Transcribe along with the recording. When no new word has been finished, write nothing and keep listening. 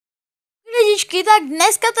lidičky, tak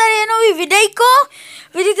dneska tady je nový videjko,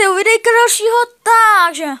 vidíte u videjka dalšího,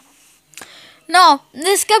 takže, no,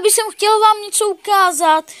 dneska bych chtěl vám něco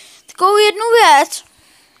ukázat, takovou jednu věc,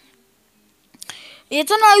 je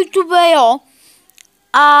to na YouTube, jo,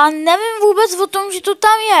 a nevím vůbec o tom, že to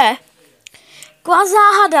tam je, taková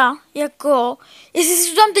záhada, jako, jestli se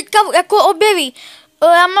to tam teďka jako objeví.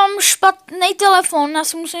 Já mám špatný telefon, já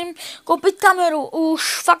si musím koupit kameru,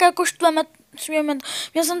 už fakt jako štveme.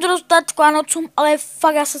 Měl jsem to dostat k Vánocům, ale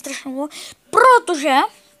fakt já se strašně mluvím, protože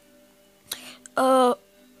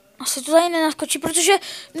asi to tady nenaskočí, protože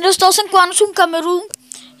nedostal jsem k Vánocům kameru,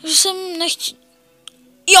 že jsem nechtěl.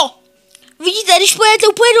 Jo, vidíte, když pojedete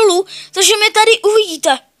úplně dolů, takže mě tady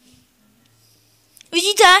uvidíte.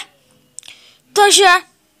 Vidíte? Takže,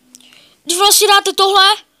 když vlastně dáte tohle,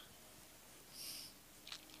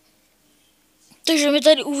 takže mě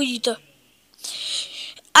tady uvidíte.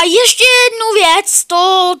 A ještě jednu věc,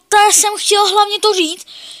 to jsem chtěl hlavně to říct,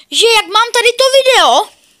 že jak mám tady to video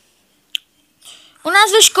u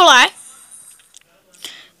nás ve škole,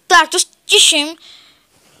 tak to těším,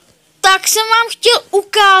 tak jsem vám chtěl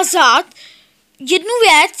ukázat jednu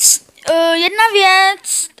věc. Jedna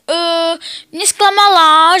věc mě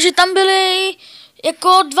zklamala, že tam byly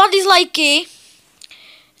jako 2 dislikey.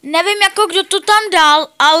 Nevím jako kdo to tam dal,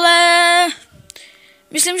 ale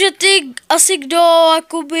myslím, že ty asi kdo,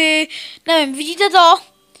 jakoby, nevím, vidíte to?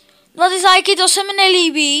 2 dislikey, to se mi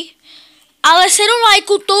nelíbí, ale 7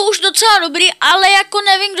 lajků, to už docela dobrý, ale jako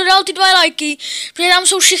nevím, kdo dal ty 2 lajky, protože tam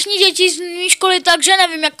jsou všichni děti z mé školy, takže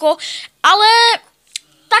nevím, jako, ale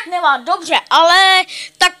tak nemá, dobře, ale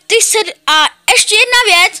tak ty a ještě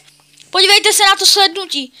jedna věc, podívejte se na to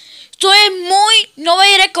slednutí, to je můj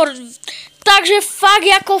nový rekord, takže fakt,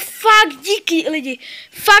 jako fakt díky lidi,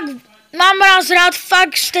 fakt mám vás rád,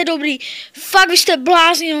 fakt jste dobrý, fakt vy jste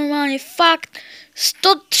blázni normálně, fakt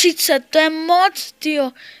 130, to je moc,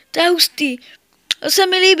 tyjo, to je hustý, to se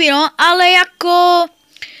mi líbí, no, ale jako,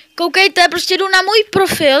 koukejte, prostě jdu na můj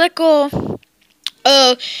profil, jako,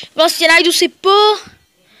 vlastně najdu si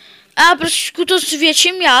a trošku to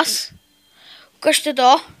zvětším jas, ukažte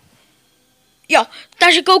to, jo,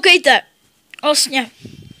 takže koukejte, vlastně,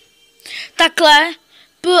 takhle,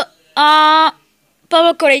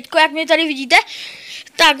 Pavel Korejtko, jak mě tady vidíte,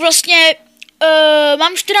 tak vlastně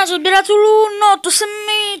mám 14 odběratelů, no to se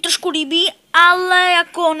mi trošku líbí, ale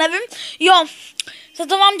jako nevím, jo, za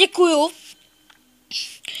to vám děkuju,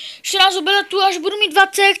 14 odběratelů, až budu mít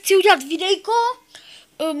 20, chci udělat videjko,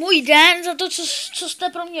 můj den, za to, co jste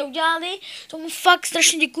pro mě udělali, tomu fakt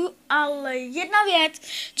strašně děkuju, ale jedna věc,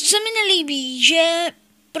 co se mi nelíbí, že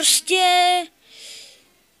prostě,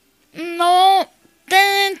 no,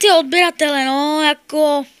 ty odběratele, no,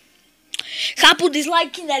 jako, chápu,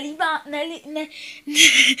 dislikey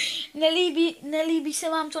nelíbí se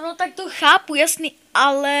vám to, no, tak to chápu, jasný,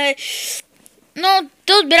 ale, no,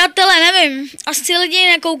 ty odběratele, nevím, asi lidi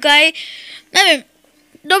nekoukají, nevím,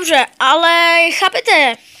 dobře, ale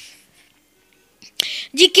chápete,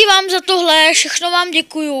 díky vám za tohle, všechno vám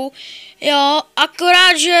děkuju, jo,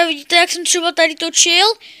 akorát, že vidíte, jak jsem třeba tady točil,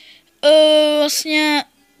 vlastně,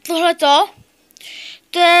 tohleto,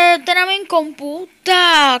 to je na mém kompu,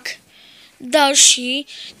 tak, další,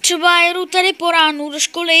 třeba jedu tady po ránu do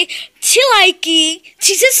školy, 3 lajky,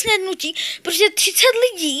 30 slednutí, protože 30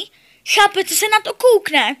 lidí, chápete, se na to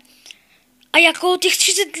koukne a jako těch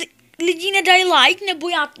 30 lidí nedají like, nebo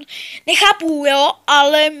já nechápu, jo,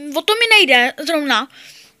 ale o to mi nejde zrovna,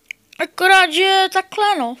 akorát, že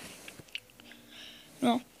takhle,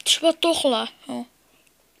 no, třeba tohle, jo,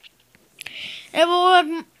 nebo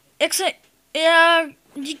jak se,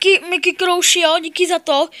 díky Miky Krouši, jo, díky za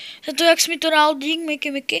to, jak jsi mi to dal,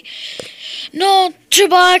 díky Miky. No,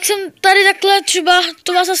 třeba, jak jsem tady takhle, třeba,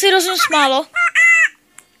 to vás asi hrozně smálo.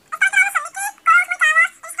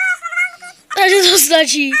 Takže to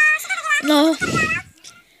stačí, no,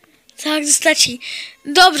 tak to stačí.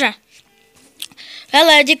 Dobře,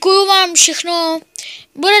 hele, děkuju vám všechno,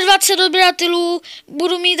 bude 20 odběratelů,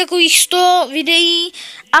 budu mít takových 100 videí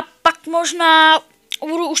a pak možná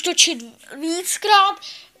budu už točit víckrát,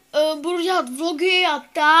 budu dělat vlogy a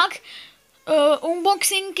tak,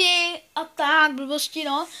 unboxingy a tak, blbosti,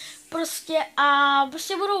 no,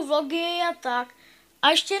 prostě budou vlogy a tak. A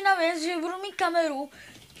ještě jedna věc, že budu mít kameru,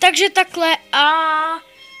 takže takhle a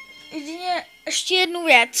jedině ještě jednu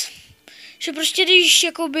věc, že prostě když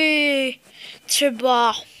jakoby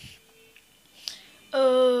třeba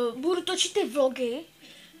budu točit ty vlogy,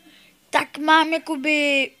 tak mám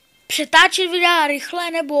jakoby přetáčet videa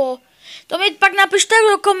rychle, nebo to mi pak napište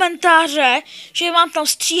do komentáře, že mám tam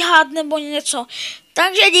stříhat nebo něco.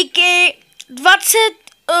 Takže díky, 20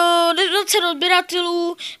 10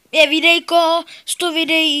 odběratelů, je videjko, 100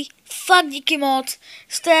 videí, fakt díky moc,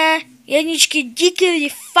 jste jedničky, díky lidi,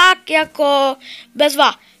 fakt jako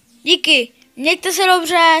bezva, díky, mějte se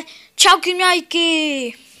dobře, čauky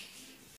mňajky.